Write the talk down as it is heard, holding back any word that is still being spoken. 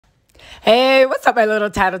Hey, what's up, my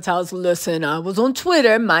little tattletales? Listen, I was on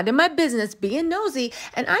Twitter minding my business, being nosy,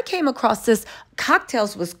 and I came across this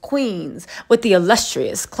Cocktails with Queens with the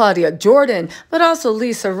illustrious Claudia Jordan, but also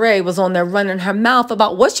Lisa Raye was on there running her mouth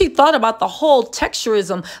about what she thought about the whole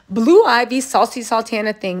texturism, Blue Ivy, Saucy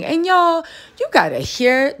Sultana thing. And y'all, you gotta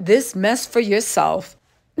hear this mess for yourself.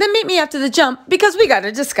 Then meet me after the jump because we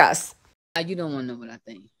gotta discuss. You don't want to know what I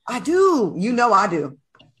think. I do. You know I do.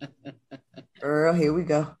 Girl, here we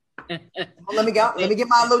go. Let me go. Let me get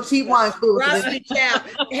my little cheap wine spoon. Rusty Chow.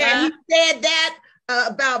 And he said that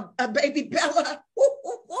about baby Bella.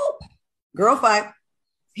 Girl fight.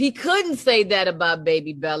 He couldn't say that about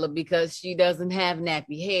baby Bella because she doesn't have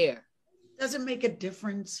nappy hair. Doesn't make a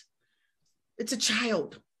difference. It's a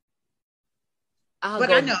child. I'll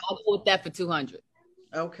quote that for 200.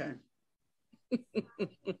 Okay.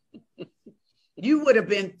 You would have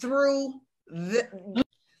been through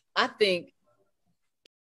I think.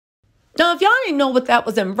 Now, if y'all didn't know what that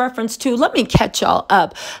was in reference to, let me catch y'all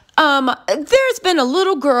up. There's been a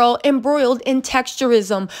little girl embroiled in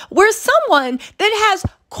texturism where someone that has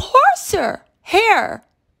coarser hair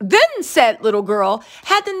than said little girl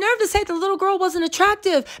had the nerve to say the little girl wasn't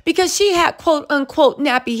attractive because she had quote unquote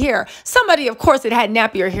nappy hair. Somebody, of course, that had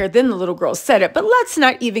nappier hair than the little girl said it, but let's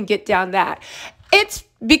not even get down that. It's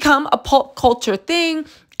become a pop culture thing.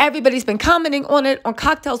 Everybody's been commenting on it on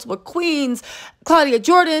Cocktails with Queens. Claudia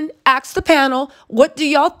Jordan asked the panel, what do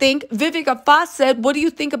y'all think? Vivica Fox said, what do you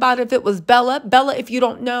think about if it was Bella? Bella, if you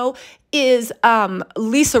don't know, is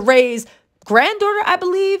Lisa Raye's granddaughter, I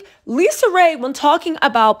believe. Lisa Raye, when talking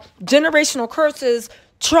about generational curses,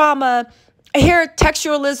 trauma, hair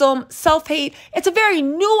texturalism, self-hate, it's a very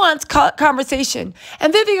nuanced conversation.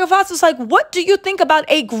 And Vivica Fox was like, what do you think about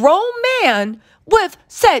a grown man with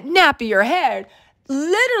said nappier hair?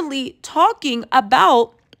 Literally talking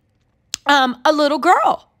about a little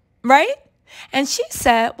girl, right? And she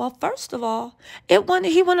said, well, first of all, he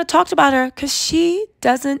wouldn't have talked about her because she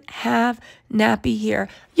doesn't have nappy hair.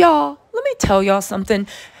 Y'all, let me tell y'all something.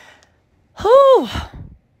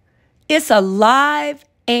 It's alive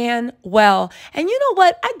and well. And you know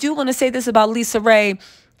what? I do want to say this about Lisa Raye.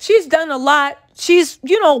 She's done a lot. She's,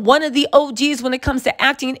 one of the OGs when it comes to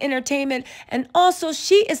acting and entertainment. And also,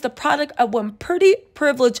 she is the product of when pretty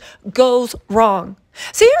privilege goes wrong.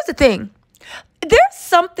 See, here's the thing. There's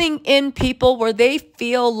something in people where they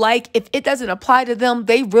feel like if it doesn't apply to them,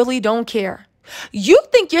 they really don't care. You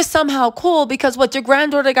think you're somehow cool because your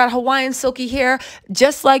granddaughter got Hawaiian silky hair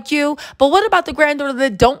just like you. But what about the granddaughter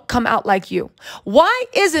that don't come out like you? Why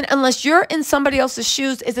isn't, unless you're in somebody else's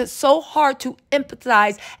shoes, is it so hard to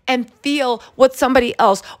empathize and feel with somebody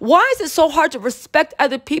else? Why is it so hard to respect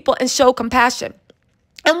other people and show compassion?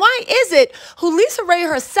 And why is it who Lisa Raye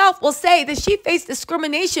herself will say that she faced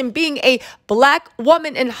discrimination being a black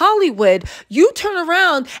woman in Hollywood? You turn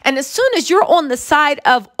around and as soon as you're on the side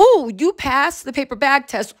of, ooh, you passed the paper bag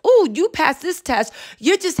test, ooh, you passed this test,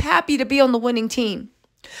 you're just happy to be on the winning team.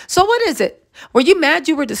 So what is it? Were you mad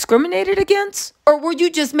you were discriminated against? Or were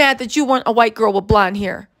you just mad that you weren't a white girl with blonde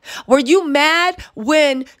hair? Were you mad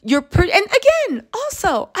when you're pretty? And again,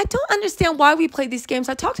 also, I don't understand why we play these games.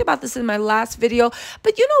 I talked about this in my last video,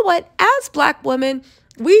 but you know what? As black women,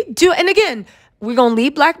 we do. And again, we're going to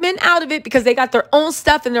leave black men out of it because they got their own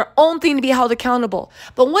stuff and their own thing to be held accountable.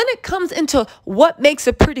 But when it comes into what makes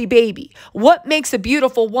a pretty baby, what makes a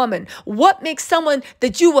beautiful woman, what makes someone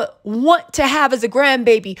that you would want to have as a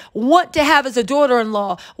grandbaby, want to have as a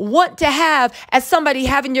daughter-in-law, want to have as somebody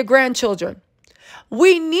having your grandchildren,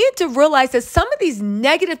 we need to realize that some of these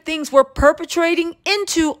negative things we're perpetrating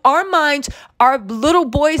into our minds, our little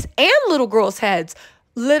boys and little girls' heads,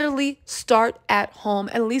 literally start at home.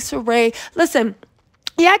 And Lisa Raye, listen,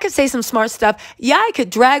 yeah, I could say some smart stuff. Yeah, I could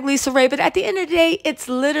drag Lisa Raye, but at the end of the day, it's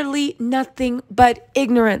literally nothing but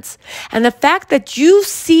ignorance. And the fact that you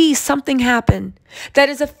see something happen that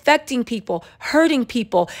is affecting people, hurting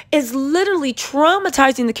people, is literally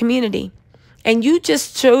traumatizing the community. And you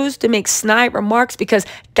just chose to make snide remarks because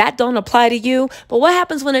that don't apply to you. But what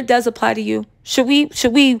happens when it does apply to you? Should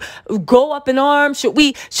we go up in arms? Should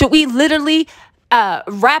we literally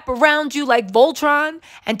wrap around you like Voltron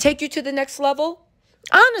and take you to the next level?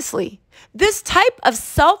 Honestly, this type of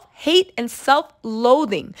self-hate and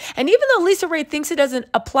self-loathing, and even though Lisa Raye thinks it doesn't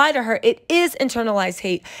apply to her, it is internalized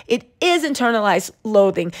hate. It is internalized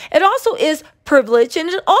loathing. It also is privilege, and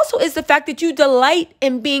it also is the fact that you delight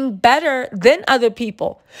in being better than other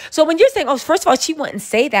people. So when you're saying, oh, first of all, she wouldn't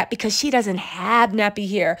say that because she doesn't have nappy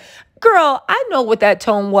hair. Girl, I know what that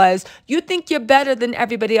tone was. You think you're better than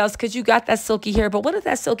everybody else because you got that silky hair, but what did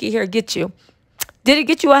that silky hair get you? Did it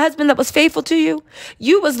get you a husband that was faithful to you?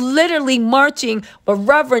 You was literally marching with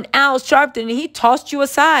Reverend Al Sharpton and he tossed you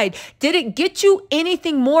aside. Did it get you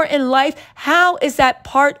anything more in life? How is that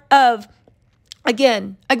part of,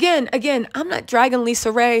 again, I'm not dragging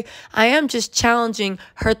Lisa Raye. I am just challenging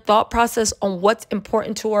her thought process on what's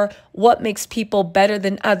important to her, what makes people better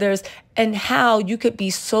than others, and how you could be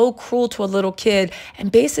so cruel to a little kid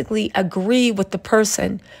and basically agree with the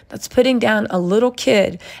person that's putting down a little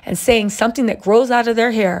kid and saying something that grows out of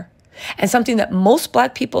their hair and something that most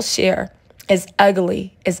Black people share is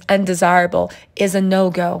ugly, is undesirable, is a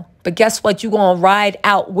no-go. But guess what? You're going to ride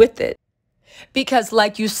out with it. Because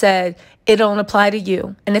like you said, it don't apply to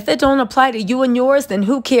you. And if it don't apply to you and yours, then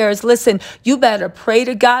who cares? Listen, you better pray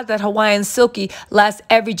to God that Hawaiian Silky lasts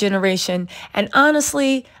every generation. And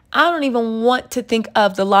honestly, I don't even want to think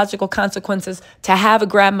of the logical consequences to have a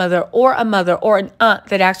grandmother or a mother or an aunt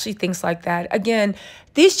that actually thinks like that. Again,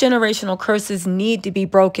 these generational curses need to be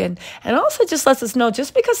broken. And also just lets us know,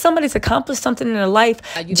 just because somebody's accomplished something in their life,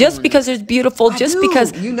 just because they're beautiful, just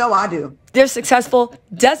because I do. They're successful,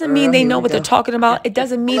 doesn't mean they know what they're talking about. It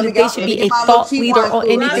doesn't mean that they should be a thought leader or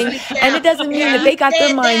anything. And it doesn't mean that they got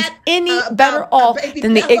their minds any better off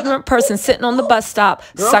than the ignorant person sitting on the bus stop,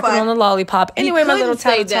 sucking on the lollipop. Anyway, my little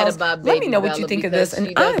tattletales, let me know what you think of this,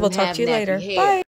 and I will talk to you later. Bye.